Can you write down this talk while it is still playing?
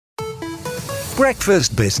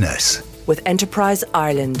Breakfast Business with Enterprise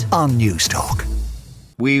Ireland on Newstalk.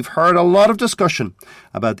 We've heard a lot of discussion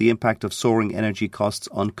about the impact of soaring energy costs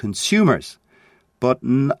on consumers, but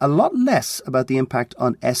a lot less about the impact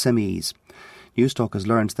on SMEs. Newstalk has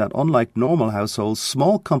learned that unlike normal households,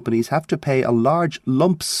 small companies have to pay a large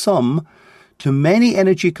lump sum to many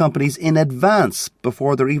energy companies in advance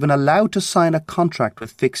before they're even allowed to sign a contract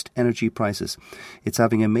with fixed energy prices. It's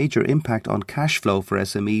having a major impact on cash flow for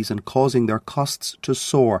SMEs and causing their costs to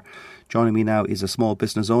soar. Joining me now is a small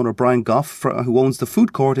business owner, Brian Goff, who owns the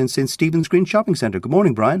food court in St. Stephen's Green Shopping Centre. Good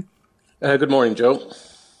morning, Brian. Good morning, Joe.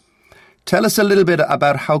 Tell us a little bit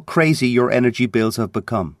about how crazy your energy bills have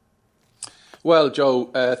become. Well,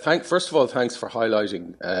 Joe, first of all, thanks for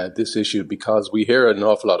highlighting this issue, because we hear an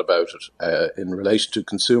awful lot about it in relation to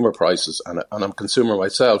consumer prices, and I'm a consumer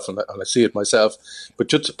myself, and I see it myself. But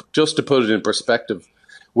just to put it in perspective,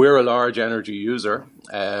 we're a large energy user.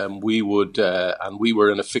 We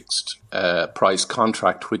were in a fixed price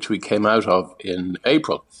contract, which we came out of in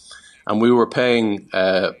April, and we were paying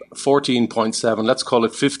 14.7, let's call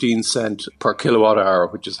it 15 cent per kilowatt hour,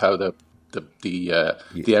 which is how the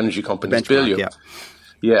energy companies bill you.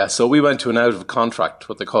 Yeah, so we went to an out of contract,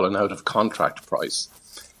 what they call an out of contract price,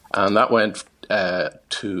 and that went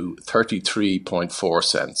to 33.4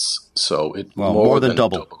 cents. So it more than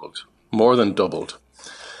doubled. More than doubled.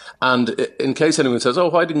 And in case anyone says, "Oh,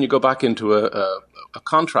 why didn't you go back into a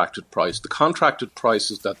contracted price?" The contracted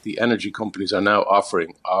prices that the energy companies are now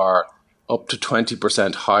offering are up to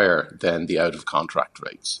 20% higher than the out of contract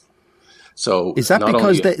rates. So is that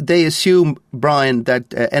because they assume, Brian, that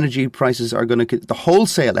energy prices are going to, the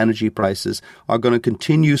wholesale energy prices are going to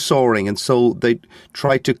continue soaring, and so they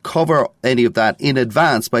try to cover any of that in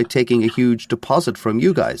advance by taking a huge deposit from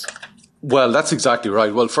you guys? Well, that's exactly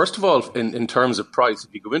right. Well, first of all, in terms of price,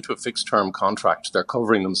 if you go into a fixed term contract, they're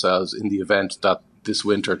covering themselves in the event that this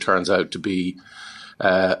winter turns out to be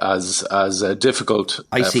as difficult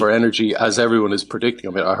for energy as everyone is predicting.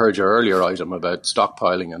 I mean, I heard your earlier item about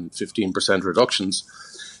stockpiling and 15% reductions.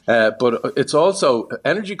 But it's also,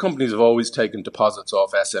 energy companies have always taken deposits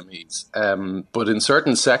off SMEs. But in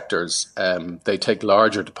certain sectors, they take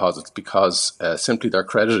larger deposits because simply their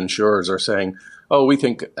credit insurers are saying, "Oh, we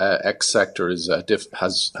think X sector is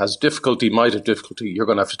has difficulty, might have difficulty. You're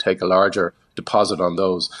going to have to take a larger deposit on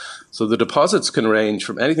those." So the deposits can range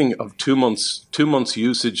from anything of 2 months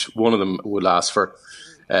usage. One of them would last for.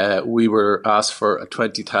 We were asked for a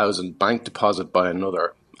 20,000 bank deposit by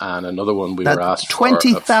another, and another one we were asked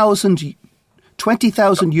 20,000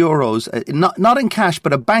 euros, not in cash,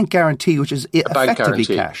 but a bank guarantee, which is effectively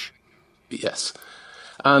cash. Yes.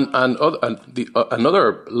 And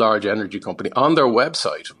another large energy company on their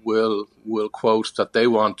website will quote that they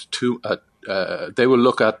want they will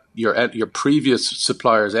look at your previous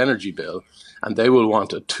supplier's energy bill, and they will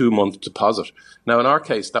want a 2-month deposit. Now, in our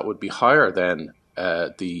case, that would be higher than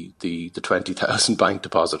the 20,000 bank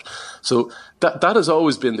deposit. So that has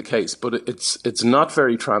always been the case, but it's not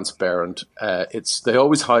very transparent. They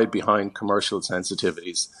always hide behind commercial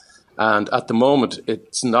sensitivities. And at the moment,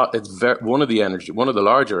 one of the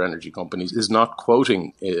larger energy companies is not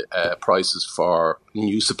quoting prices for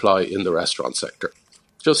new supply in the restaurant sector.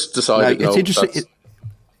 Just decided. Now,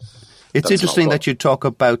 it's interesting that you talk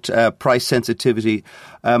about price sensitivity.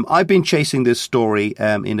 I've been chasing this story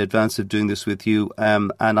in advance of doing this with you,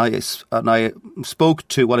 and I spoke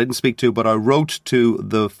to, well, I didn't speak to, but I wrote to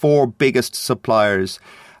the 4 biggest suppliers.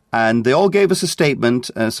 And they all gave us a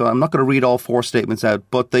statement, so I'm not going to read all 4 statements out,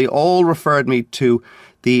 but they all referred me to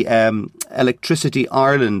the Electricity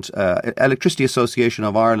Association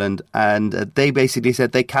of Ireland, and they basically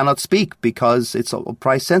said they cannot speak because it's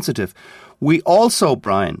price sensitive. We also,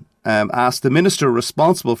 Brian, asked the minister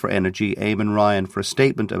responsible for energy, Eamon Ryan, for a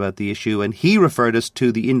statement about the issue, and he referred us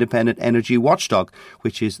to the Independent Energy Watchdog,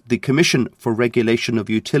 which is the Commission for Regulation of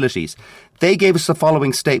Utilities. They gave us the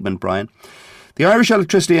following statement, Brian. The Irish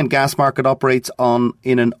electricity and gas market operates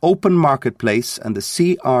in an open marketplace, and the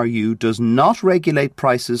CRU does not regulate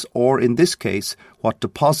prices or, in this case, what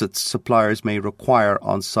deposits suppliers may require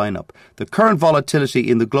on sign-up. The current volatility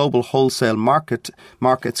in the global wholesale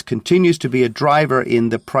markets continues to be a driver in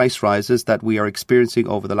the price rises that we are experiencing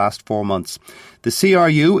over the last 4 months. The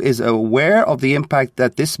CRU is aware of the impact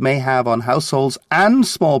that this may have on households and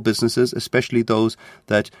small businesses, especially those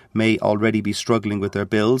that may already be struggling with their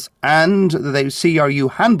bills. And the CRU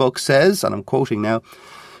handbook says, and I'm quoting now,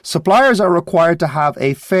 suppliers are required to have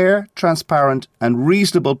a fair, transparent and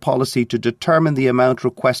reasonable policy to determine the amount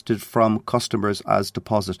requested from customers as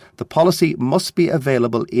deposit. The policy must be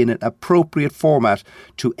available in an appropriate format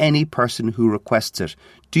to any person who requests it.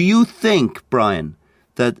 Do you think, Brian,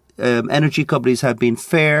 that energy companies have been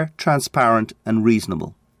fair, transparent and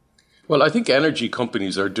reasonable? Well, I think energy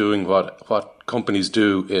companies are doing what companies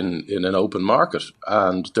do in an open market,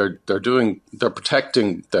 and they're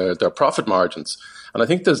protecting their profit margins. And I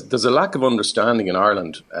think there's a lack of understanding in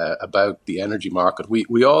Ireland about the energy market.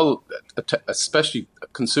 We all, especially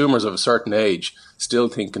consumers of a certain age, still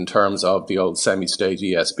think in terms of the old semi-state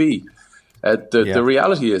ESB. The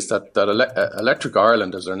reality is that Electric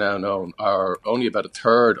Ireland, as they're now known, are only about a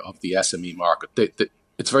third of the SME market.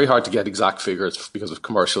 It's very hard to get exact figures because of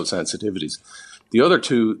commercial sensitivities. The other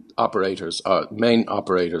two main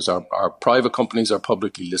operators are private companies or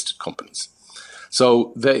publicly listed companies.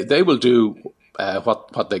 So they will do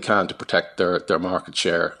what they can to protect their market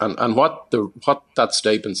share. And what that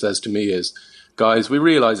statement says to me is, guys, we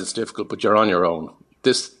realise it's difficult, but you're on your own.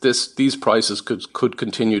 These prices could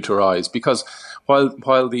continue to rise, because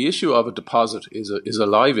while the issue of a deposit is a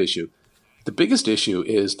live issue, the biggest issue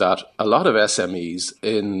is that a lot of SMEs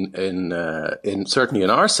in certainly in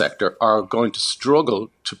our sector are going to struggle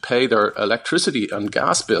to pay their electricity and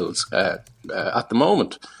gas bills at the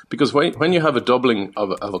moment, because when you have a doubling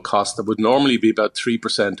of a cost that would normally be about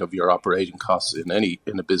 3% of your operating costs in a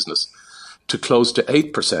business to close to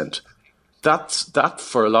 8%. That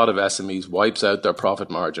for a lot of SMEs wipes out their profit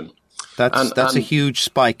margin. That's a huge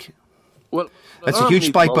spike. Well, that's a huge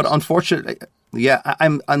spike, but unfortunately, you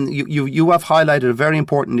have highlighted a very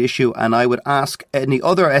important issue, and I would ask any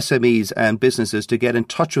other SMEs and businesses to get in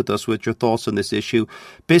touch with us with your thoughts on this issue.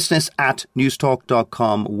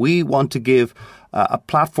 business@newstalk.com. We want to give a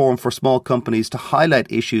platform for small companies to highlight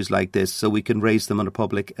issues like this so we can raise them in a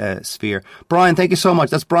public sphere. Brian, thank you so much.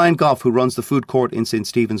 That's Brian Goff, who runs the food court in St.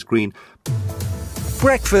 Stephen's Green.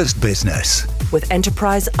 Breakfast Business with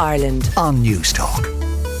Enterprise Ireland on Newstalk.